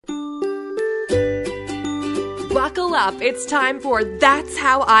Buckle up, it's time for That's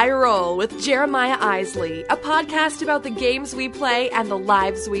How I Roll with Jeremiah Isley, a podcast about the games we play and the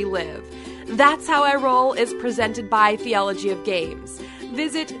lives we live. That's How I Roll is presented by Theology of Games.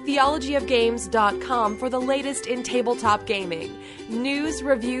 Visit theologyofgames.com for the latest in tabletop gaming, news,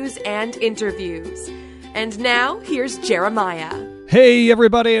 reviews, and interviews. And now, here's Jeremiah. Hey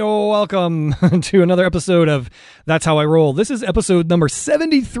everybody, welcome to another episode of That's How I Roll. This is episode number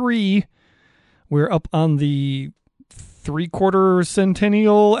 73. We're up on the 3/4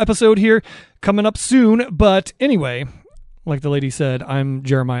 centennial episode here, coming up soon. But anyway, like the lady said, I'm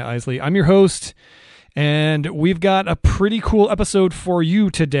Jeremiah Isley. I'm your host, and we've got a pretty cool episode for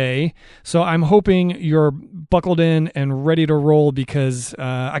you today. So I'm hoping you're buckled in and ready to roll because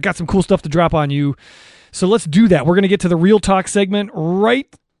I got some cool stuff to drop on you. So let's do that. We're going to get to the Real Talk segment right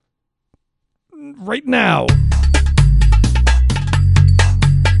now.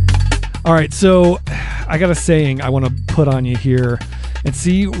 All right, so I got a saying I want to put on you here and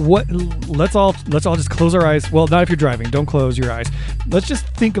see what. Let's all just close our eyes. Well, not if you're driving. Don't close your eyes. Let's just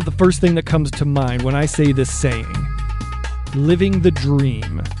think of the first thing that comes to mind when I say this saying: living the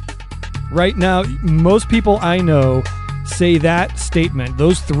dream. Right now, most people I know say that statement,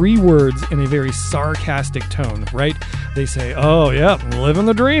 those three words, in a very sarcastic tone, right? They say, oh, yeah, living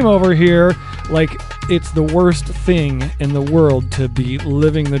the dream over here. Like it's the worst thing in the world to be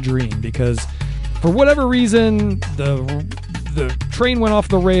living the dream because for whatever reason, the train went off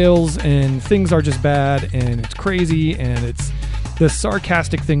the rails and things are just bad and it's crazy and it's the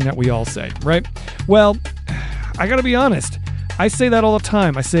sarcastic thing that we all say, right? Well, I got to be honest. I say that all the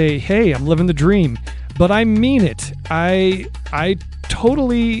time. I say, hey, I'm living the dream. But I mean it. I'm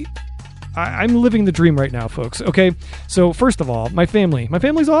living the dream right now, folks. Okay. So first of all, my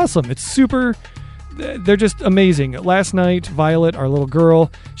family's awesome. It's super. They're just amazing. Last night, Violet, our little girl,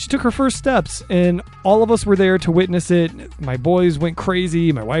 she took her first steps and all of us were there to witness it. My boys went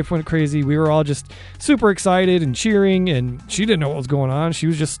crazy. My wife went crazy. We were all just super excited and cheering and she didn't know what was going on. She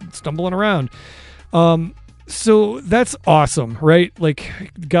was just stumbling around. So that's awesome, right? Like,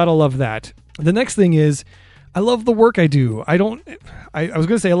 gotta love that. The next thing is, I love the work I do. I was going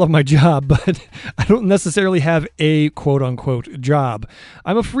to say I love my job, but I don't necessarily have a quote-unquote job.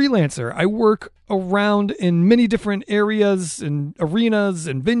 I'm a freelancer. I work around in many different areas and arenas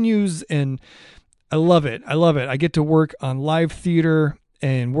and venues, and I love it. I get to work on live theater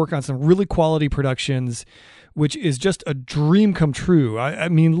and work on some really quality productions, which is just a dream come true. I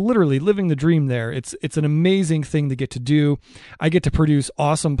mean, literally living the dream there. It's an amazing thing to get to do. I get to produce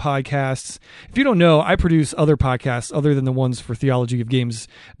awesome podcasts. If you don't know, I produce other podcasts other than the ones for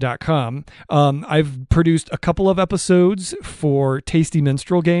theologyofgames.com. I've produced a couple of episodes for Tasty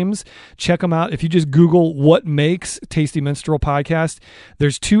Minstrel Games. Check them out. If you just Google what makes Tasty Minstrel podcast,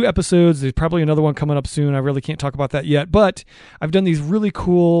 there's 2 episodes. There's probably another one coming up soon. I really can't talk about that yet, but I've done these really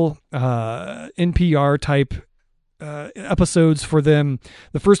cool NPR type episodes for them.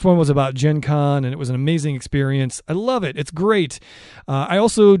 The first one was about Gen Con, and it was an amazing experience. I love it. It's great. I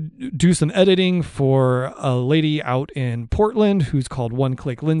also do some editing for a lady out in Portland who's called One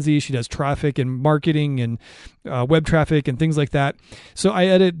Click Lindsay. She does traffic and marketing and web traffic and things like that. So I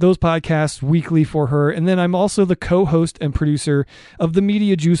edit those podcasts weekly for her. And then I'm also the co-host and producer of the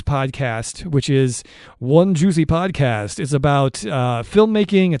Media Juice podcast, which is one juicy podcast. It's about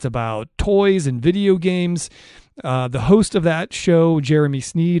filmmaking. It's about toys and video games. The host of that show, Jeremy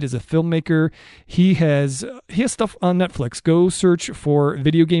Sneed, is a filmmaker. He has stuff on Netflix. Go search for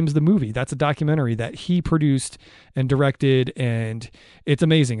Video Games the Movie. That's a documentary that he produced and directed, and it's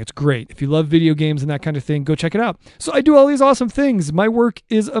amazing. It's great. If you love video games and that kind of thing, go check it out. So I do all these awesome things. My work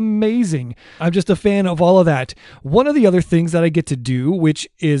is amazing. I'm just a fan of all of that. One of the other things that I get to do, which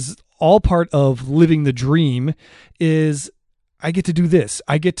is all part of living the dream, is I get to do this.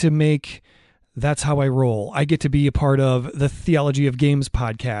 I get to make That's How I Roll. I get to be a part of the Theology of Games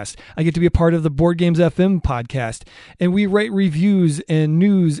podcast. I get to be a part of the Board Games FM podcast. And we write reviews and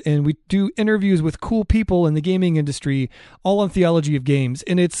news and we do interviews with cool people in the gaming industry, all on Theology of Games.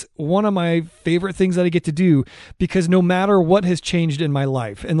 And it's one of my favorite things that I get to do because no matter what has changed in my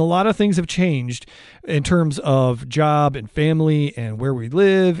life, and a lot of things have changed in terms of job and family and where we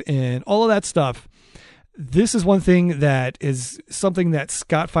live and all of that stuff, this is one thing that is something that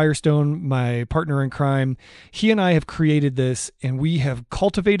Scott Firestone, my partner in crime, he and I have created this and we have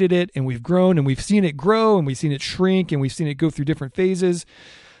cultivated it and we've grown and we've seen it grow and we've seen it shrink and we've seen it go through different phases.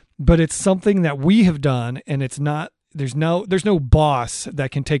 But it's something that we have done and it's not, there's no boss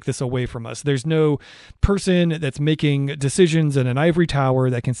that can take this away from us. There's no person that's making decisions in an ivory tower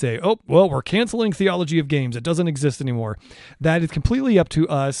that can say, oh, well, we're canceling Theology of Games. It doesn't exist anymore. That is completely up to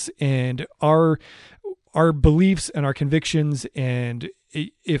us and our our beliefs and our convictions, and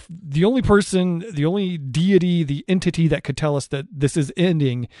if the only person, the only deity, the entity that could tell us that this is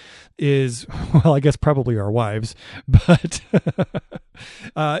ending is, well, I guess probably our wives, but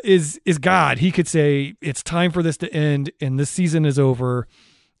is God. He could say it's time for this to end and this season is over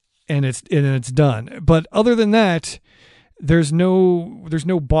and it's done. But other than that, there's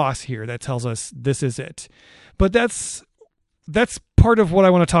no boss here that tells us this is it. But that's part of what I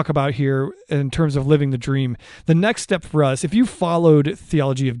want to talk about here in terms of living the dream. The next step for us, if you followed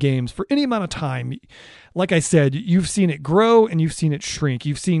Theology of Games for any amount of time, like I said, you've seen it grow and you've seen it shrink.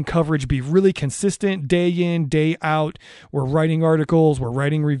 You've seen coverage be really consistent day in, day out. We're writing articles, we're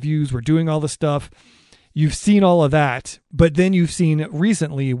writing reviews, we're doing all the stuff. You've seen all of that, but then you've seen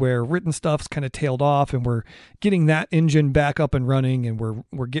recently where written stuff's kind of tailed off and we're getting that engine back up and running and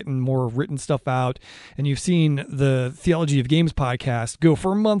we're getting more written stuff out. And you've seen the Theology of Games podcast go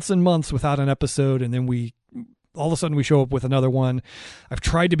for months and months without an episode, and then all of a sudden we show up with another one. I've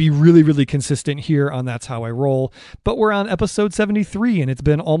tried to be really, really consistent here on That's How I Roll, but we're on episode 73 and it's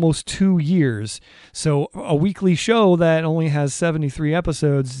been almost 2 years. So a weekly show that only has 73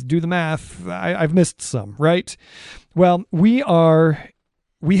 episodes, do the math. I've missed some, right? Well,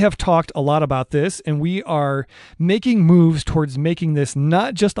 we have talked a lot about this, and we are making moves towards making this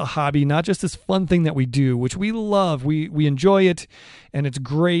not just a hobby, not just this fun thing that we do, which we love. We enjoy it, and it's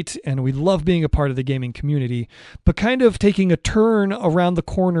great, and we love being a part of the gaming community, but kind of taking a turn around the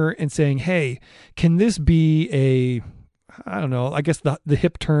corner and saying, hey, can this be I don't know, I guess the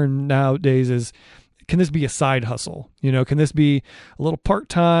hip term nowadays is, can this be a side hustle? You know, can this be a little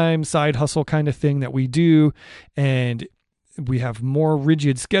part-time side hustle kind of thing that we do? And we have more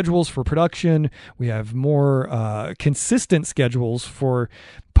rigid schedules for production. We have more consistent schedules for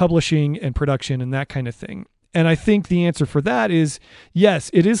publishing and production and that kind of thing. And I think the answer for that is, yes,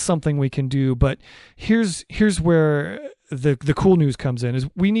 it is something we can do. But here's where the cool news comes in: is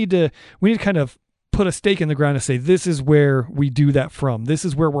we need to kind of put a stake in the ground and say, this is where we do that from. This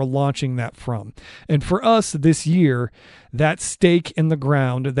is where we're launching that from. And for us this year, that stake in the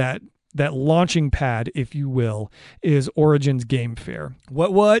ground, that launching pad, if you will, is Origins Game Fair.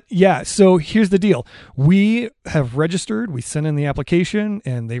 What? Yeah. So here's the deal. We have registered, we sent in the application,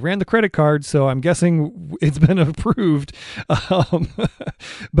 and they ran the credit card. So I'm guessing it's been approved.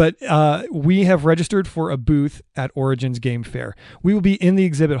 But we have registered for a booth at Origins Game Fair. We will be in the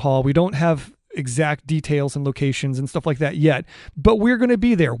exhibit hall. We don't have exact details and locations and stuff like that yet, but we're going to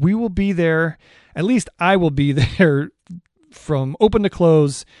be there. We will be there. At least I will be there from open to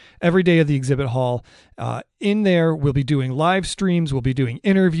close every day of the exhibit hall. In there, we'll be doing live streams, we'll be doing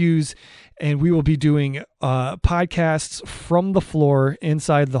interviews, and we will be doing podcasts from the floor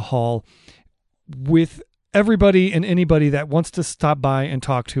inside the hall with everybody and anybody that wants to stop by and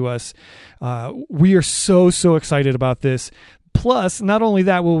talk to us. We are so excited about this. Plus, not only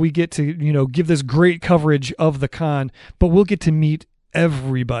that will we get to, give this great coverage of the con, but we'll get to meet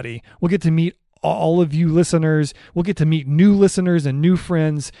everybody. We'll get to meet all of you listeners. We'll get to meet new listeners and new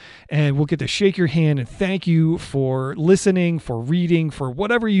friends, and we'll get to shake your hand and thank you for listening, for reading, for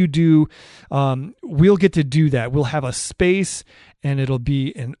whatever you do. We'll get to do that. We'll have a space, and it'll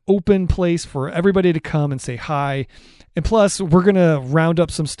be an open place for everybody to come and say hi. And plus, we're going to round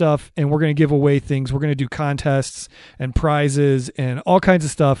up some stuff, and we're going to give away things. We're going to do contests and prizes and all kinds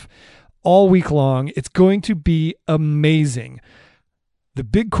of stuff all week long. It's going to be amazing. The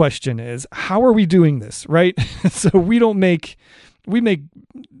big question is, how are we doing this, right? So we make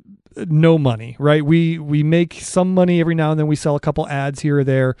no money, right? We make some money every now and then. We sell a couple ads here or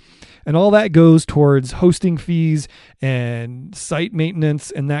there, and all that goes towards hosting fees and site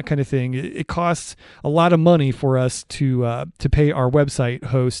maintenance and that kind of thing. It costs a lot of money for us to pay our website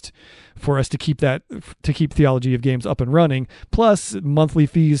host for us to keep Theology of Games up and running, plus monthly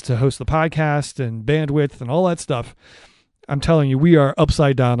fees to host the podcast and bandwidth and all that stuff. I'm telling you, we are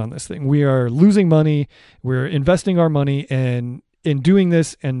upside down on this thing. We are losing money. We're investing our money in doing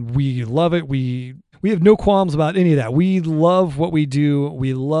this, and we love it. We have no qualms about any of that. We love what we do.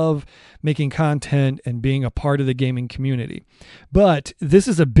 We love making content and being a part of the gaming community. But this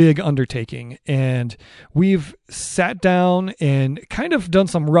is a big undertaking, and we've sat down and kind of done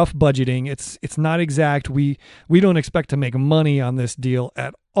some rough budgeting. It's not exact. We don't expect to make money on this deal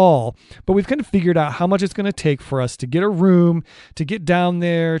at all, but we've kind of figured out how much it's going to take for us to get a room, to get down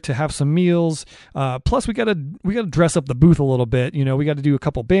there, to have some meals. Plus we got to dress up the booth a little bit. We got to do a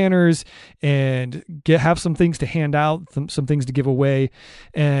couple banners and have some things to hand out, some things to give away.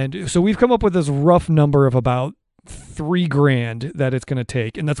 And so we've come up with this rough number of about $3,000 that it's going to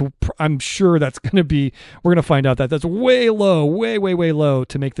take. And I'm sure that's going to be, we're going to find out that that's way low, way low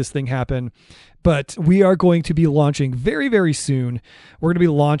to make this thing happen. But we are going to be launching very, very soon. We're going to be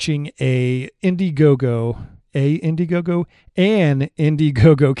launching an Indiegogo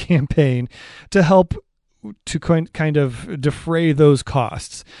campaign to help to kind of defray those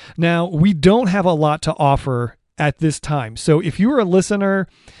costs. Now, we don't have a lot to offer at this time. So if you are a listener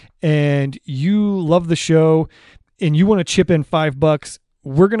and you love the show and you want to chip in $5,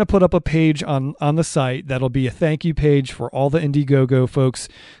 we're going to put up a page on the site that'll be a thank you page for all the Indiegogo folks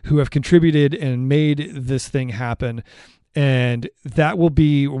who have contributed and made this thing happen. And that will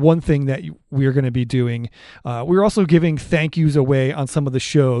be one thing that we're going to be doing. We're also giving thank yous away on some of the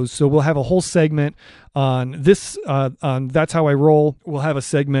shows. So we'll have a whole segment on this, on That's How I Roll. We'll have a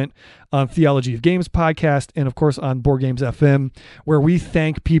segment on Theology of Games podcast, and of course on Board Games FM, where we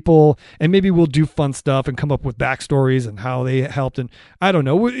thank people, and maybe we'll do fun stuff and come up with backstories and how they helped. And I don't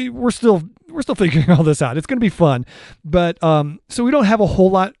know, we're still figuring all this out. It's going to be fun, but so we don't have a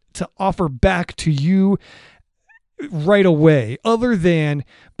whole lot to offer back to you right away, other than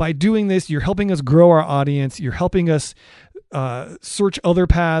by doing this, you're helping us grow our audience. You're helping us search other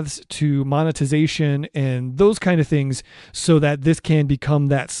paths to monetization and those kind of things, so that this can become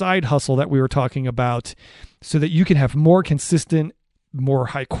that side hustle that we were talking about, so that you can have more consistent, more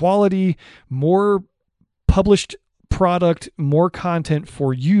high quality, more published product, more content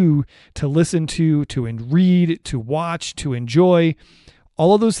for you to listen to read, to watch, to enjoy.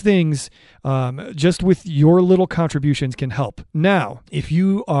 All of those things, just with your little contributions, can help. Now, if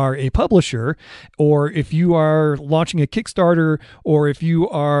you are a publisher, or if you are launching a Kickstarter, or if you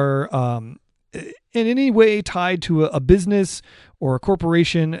are in any way tied to a business or a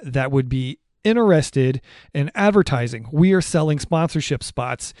corporation that would be interested in advertising, we are selling sponsorship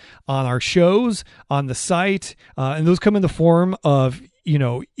spots on our shows, on the site, and those come in the form of,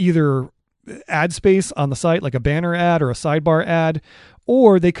 either ad space on the site, like a banner ad or a sidebar ad,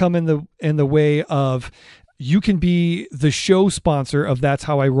 or they come in the way of, you can be the show sponsor of That's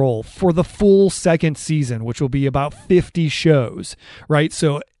How I Roll for the full second season, which will be about 50 shows, right?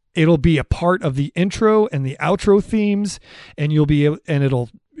 So it'll be a part of the intro and the outro themes, and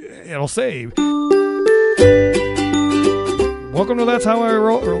it'll say, "Welcome to That's How I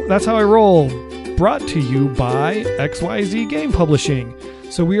Roll," or "That's How I Roll," brought to you by XYZ Game Publishing.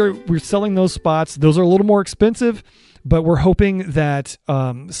 So we're selling those spots. Those are a little more expensive, but we're hoping that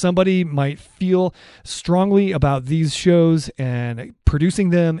somebody might feel strongly about these shows and producing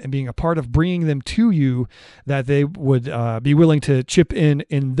them and being a part of bringing them to you, that they would be willing to chip in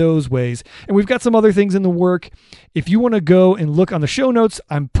those ways. And we've got some other things in the work. If you want to go and look on the show notes,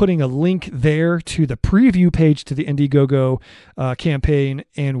 I'm putting a link there to the preview page to the Indiegogo campaign,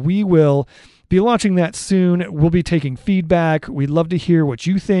 and we will be launching that soon. We'll be taking feedback. We'd love to hear what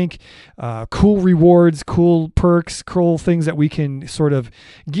you think. Cool rewards, cool perks, cool things that we can sort of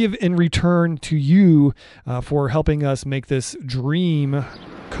give in return to you for helping us make this dream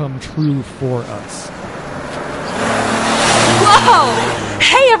come true for us. Whoa!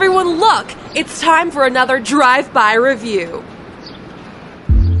 Hey everyone, look! It's time for another drive-by review.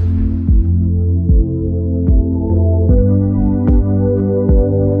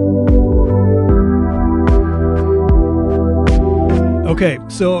 Okay,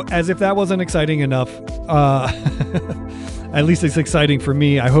 so as if that wasn't exciting enough, at least it's exciting for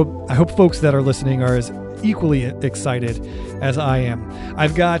me. I hope folks that are listening are as equally excited as I am.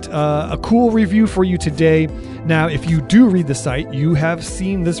 I've got a cool review for you today. Now, if you do read the site, you have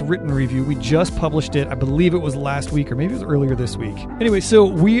seen this written review. We just published it. I believe it was last week, or maybe it was earlier this week. Anyway, so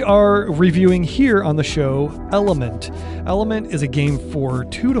we are reviewing here on the show Element. Element is a game for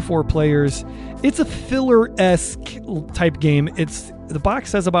 2 to 4 players. It's a filler-esque type game. The box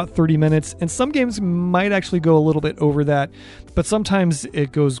says about 30 minutes, and some games might actually go a little bit over that, but sometimes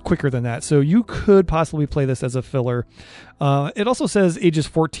it goes quicker than that. So you could possibly play this as a filler. It also says ages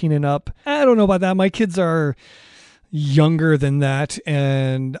 14 and up. I don't know about that. My kids are younger than that,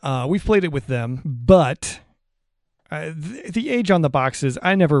 and we've played it with them, but the age on the boxes,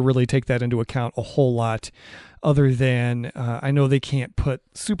 I never really take that into account a whole lot, other than I know they can't put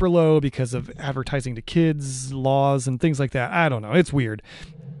super low because of advertising to kids laws and things like that. I don't know. It's weird.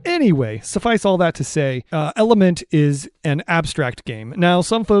 Anyway, suffice all that to say, Element is an abstract game. Now,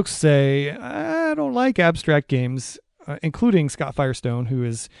 some folks say, I don't like abstract games, including Scott Firestone, who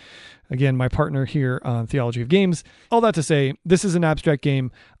is, again, my partner here on Theology of Games. All that to say, this is an abstract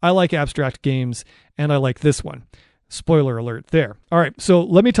game. I like abstract games, and I like this one. Spoiler alert there. All right, so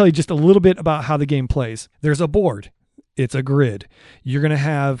let me tell you just a little bit about how the game plays. There's a board. it's a grid. You're going to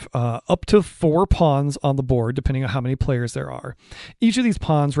have up to 4 pawns on the board, depending on how many players there are. Each of these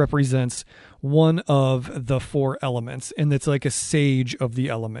pawns represents one of the 4 elements, and it's like a sage of the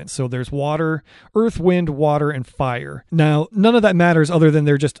elements. So there's water, earth, wind, water, and fire. Now, none of that matters other than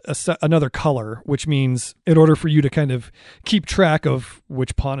they're just another color, which means in order for you to kind of keep track of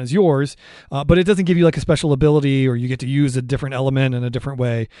which pawn is yours, but it doesn't give you like a special ability or you get to use a different element in a different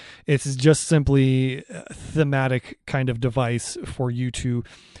way. It's just simply a thematic kind of device for you to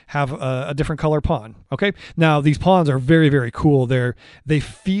have a different color pawn. Okay. Now these pawns are very, very cool. They're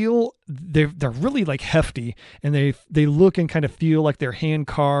really like hefty, and they look and kind of feel like they're hand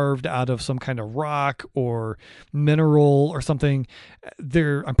carved out of some kind of rock or mineral or something.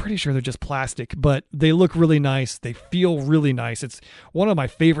 I'm pretty sure they're just plastic, but they look really nice. They feel really nice. It's one of my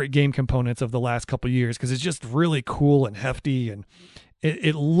favorite game components of the last couple of years because it's just really cool and hefty, and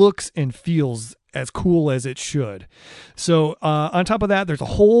it looks and feels as cool as it should. So on top of that, there's a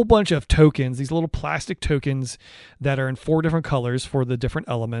whole bunch of tokens, these little plastic tokens that are in 4 different colors for the different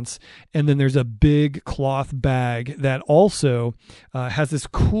elements. And then there's a big cloth bag that also has this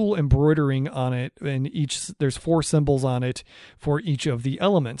cool embroidering on it, and there's 4 symbols on it for each of the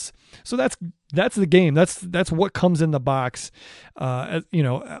elements. So that's the game. That's what comes in the box,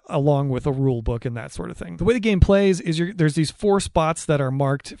 along with a rule book and that sort of thing. The way the game plays is there's these 4 spots that are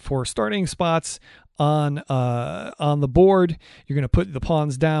marked for starting spots on the board. You're going to put the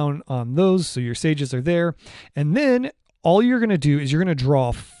pawns down on those, so your sages are there, and then all you're going to do is you're going to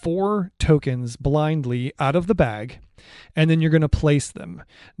draw 4 tokens blindly out of the bag, and then you're going to place them.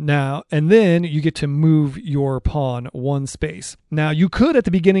 Now, and then you get to move your pawn 1 space. Now, you could at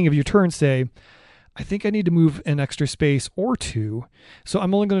the beginning of your turn say, I think I need to move an extra space or 2, so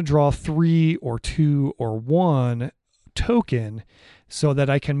I'm only going to draw 3 or 2 or 1 token so that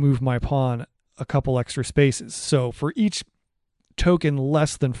I can move my pawn a couple extra spaces. So for each token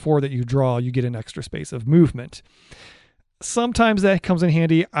less than 4 that you draw, you get an extra space of movement. Sometimes that comes in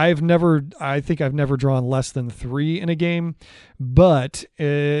handy. I think I've never drawn less than 3 in a game, but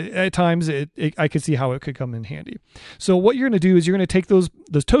at times I could see how it could come in handy. So what you're going to do is you're going to take those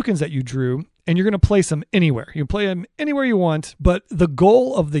tokens that you drew, and you're going to place them anywhere. You can play them anywhere you want, but the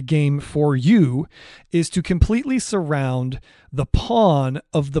goal of the game for you is to completely surround the pawn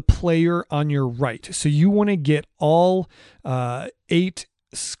of the player on your right. So you want to get all 8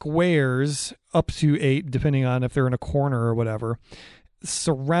 squares, up to 8, depending on if they're in a corner or whatever,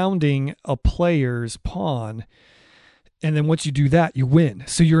 surrounding a player's pawn. And then once you do that, you win.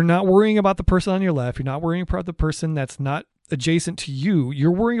 So you're not worrying about the person on your left. You're not worrying about the person that's not adjacent to you.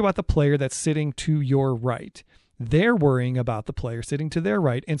 You're worrying about the player that's sitting to your right. They're worrying about the player sitting to their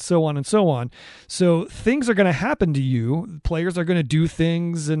right, and so on and so on. So things are going to happen to you. Players are going to do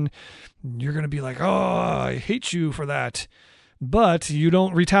things, and you're going to be like, oh, I hate you for that. But you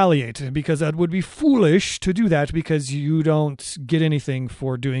don't retaliate, because that would be foolish to do that, because you don't get anything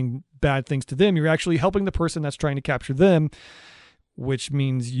for doing bad things to them. You're actually helping the person that's trying to capture them, which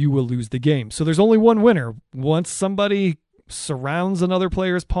means you will lose the game. So there's only one winner. Once somebody surrounds another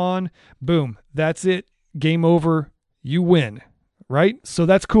player's pawn, boom, that's it. Game over. You win, right? So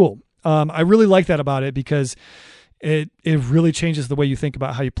that's cool. I really like that about it, because it really changes the way you think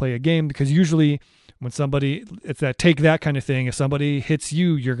about how you play a game, because usually when it's that take that kind of thing. If somebody hits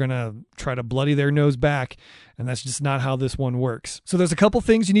you, you're going to try to bloody their nose back. And that's just not how this one works. So there's a couple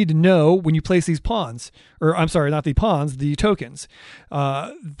things you need to know when you place these pawns, or I'm sorry, not the pawns, the tokens.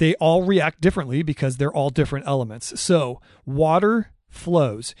 They all react differently because they're all different elements. So water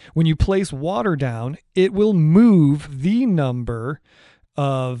flows. When you place water down, it will move the number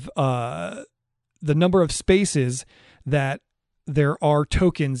of spaces that there are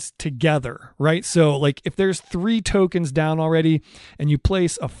tokens together, right? So like if there's 3 tokens down already and you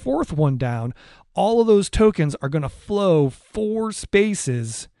place a 4th one down, all of those tokens are going to flow 4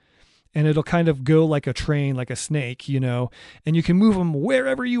 spaces, and it'll kind of go like a train, like a snake, and you can move them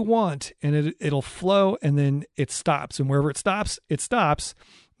wherever you want, and it'll flow, and then it stops. And wherever it stops,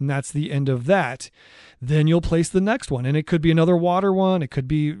 and that's the end of that. Then you'll place the next one, and it could be another water one. It could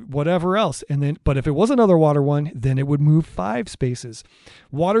be whatever else. But if it was another water one, then it would move 5 spaces.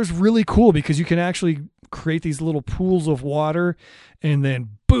 Water's really cool because you can actually create these little pools of water, and then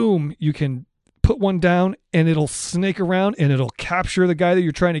boom, you can put one down and it'll snake around and it'll capture the guy that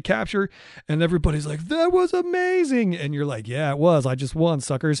you're trying to capture. And everybody's like, that was amazing. And you're like, yeah, it was. I just won,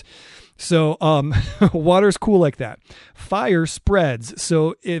 suckers. So water's cool like that. Fire spreads.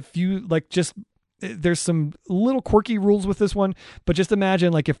 So if you there's some little quirky rules with this one, but just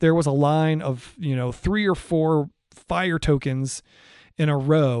imagine like if there was a line of, 3 or 4 fire tokens in a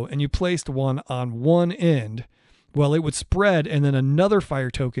row and you placed one on one end, Well, it would spread, and then another fire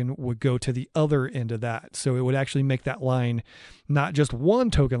token would go to the other end of that. So it would actually make that line not just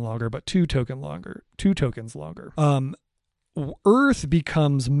 1 token longer, but 2 tokens longer. Earth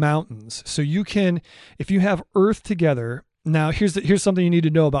becomes mountains. So you can, if you have earth together. Now here's something you need to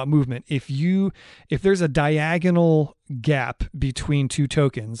know about movement. If there's a diagonal gap between 2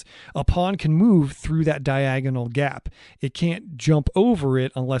 tokens, a pawn can move through that diagonal gap. It can't jump over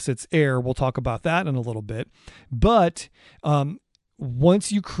it unless it's air. We'll talk about that in a little bit. But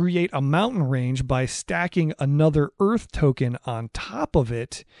once you create a mountain range by stacking another earth token on top of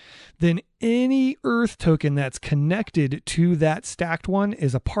it, then any earth token that's connected to that stacked one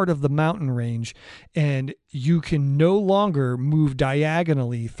is a part of the mountain range, and you can no longer move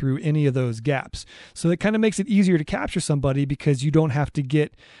diagonally through any of those gaps. So that kind of makes it easier to capture somebody because you don't have to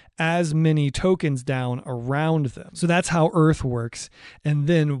get as many tokens down around them. So that's how earth works. And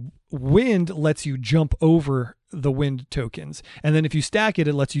then wind lets you jump over the wind tokens. And then if you stack it,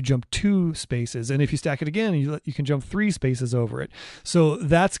 it lets you jump 2 spaces. And if you stack it again, you can jump 3 spaces over it. So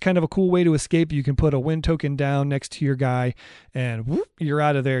that's kind of a cool way to escape. You can put a wind token down next to your guy and whoop, you're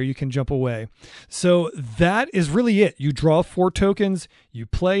out of there. You can jump away. So that is really it. You draw 4 tokens, you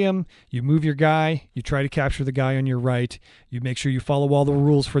play them, you move your guy, you try to capture the guy on your right, you make sure you follow all the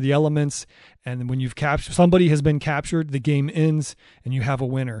rules for the elements. And then when you've captured, somebody has been captured, the game ends and you have a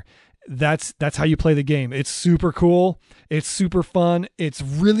winner. That's how you play the game. It's super cool. It's super fun. It's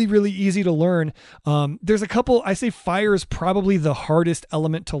really, really easy to learn. There's a couple, I say fire is probably the hardest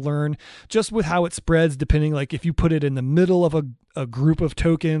element to learn just with how it spreads, depending, like if you put it in the middle of a group of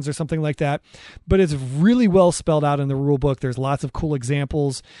tokens or something like that, but it's really well spelled out in the rule book. There's lots of cool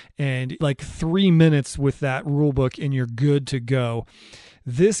examples and like 3 minutes with that rule book and you're good to go.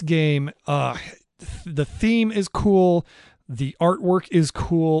 This game, the theme is cool. The artwork is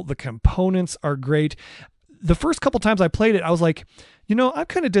cool. The components are great. The first couple times I played it, I was like, I'm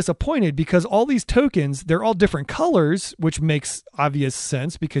kind of disappointed because all these tokens, they're all different colors, which makes obvious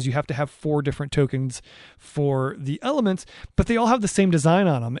sense because you have to have 4 different tokens for the elements, but they all have the same design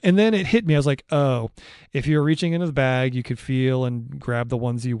on them. And then it hit me. I was like, oh, if you're reaching into the bag, you could feel and grab the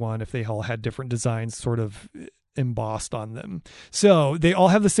ones you want if they all had different designs sort of embossed on them. So they all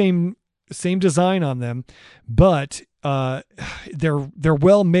have the same design on them, but they're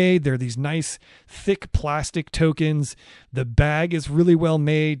well made. They're these nice thick plastic tokens. The bag is really well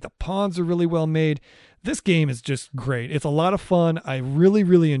made. The pawns are really well made. This game is just great. It's a lot of fun. I really,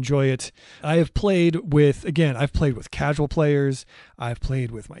 really enjoy it. I've played with casual players. I've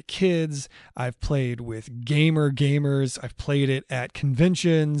played with my kids. I've played with gamers. I've played it at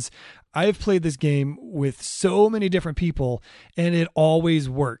conventions. I've played this game with so many different people and it always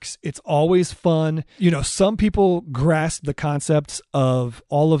works. It's always fun. Some people grasp the concepts of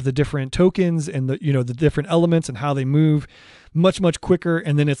all of the different tokens and the different elements and how they move much, much quicker.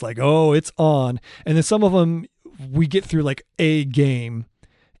 And then it's like, oh, it's on. And then some of them, we get through like a game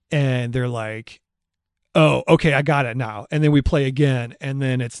and they're like, oh, okay, I got it now. And then we play again and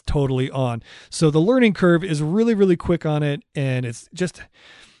then it's totally on. So the learning curve is really, really quick on it. And it's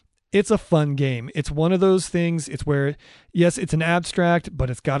a fun game. It's one of those things. It's where, yes, it's an abstract, but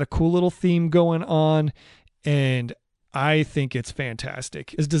it's got a cool little theme going on. And I think it's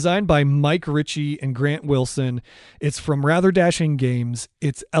fantastic. It's designed by Mike Ritchie and Grant Wilson. It's from Rather Dashing Games.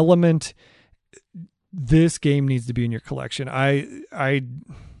 It's Element. This game needs to be in your collection. I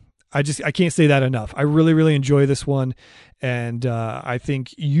can't say that enough. I really, really enjoy this one. And I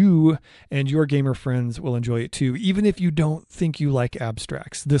think you and your gamer friends will enjoy it too. Even if you don't think you like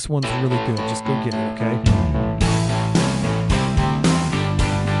abstracts, this one's really good. Just go get it, okay?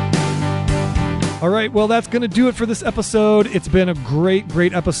 All right, well, that's going to do it for this episode. It's been a great,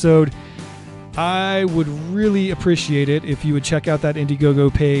 great episode. I would really appreciate it if you would check out that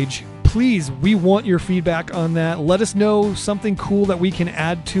Indiegogo page. Please, we want your feedback on that. Let us know something cool that we can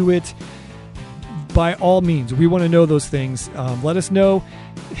add to it. By all means, we want to know those things. Let us know.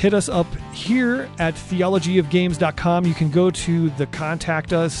 Hit us up here at theologyofgames.com. You can go to the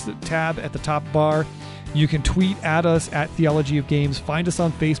Contact Us tab at the top bar. You can tweet at us at Theology of Games. Find us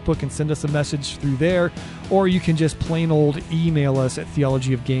on Facebook and send us a message through there. Or you can just plain old email us at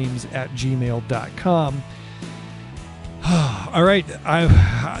theologyofgames@gmail.com. All right.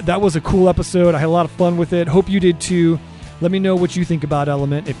 That was a cool episode. I had a lot of fun with it. Hope you did too. Let me know what you think about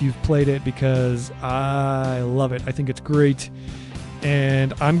Element if you've played it, because I love it. I think it's great.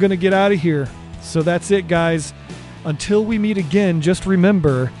 And I'm going to get out of here. So that's it, guys. Until we meet again, just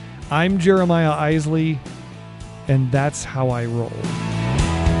remember, I'm Jeremiah Isley, and that's how I roll.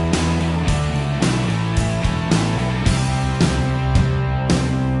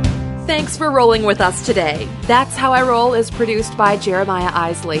 Thanks for rolling with us today. That's How I Roll is produced by Jeremiah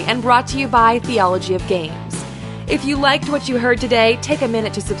Isley and brought to you by Theology of Games. If you liked what you heard today, take a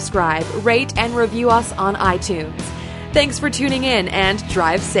minute to subscribe, rate, and review us on iTunes. Thanks for tuning in and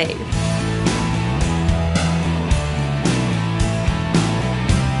drive safe.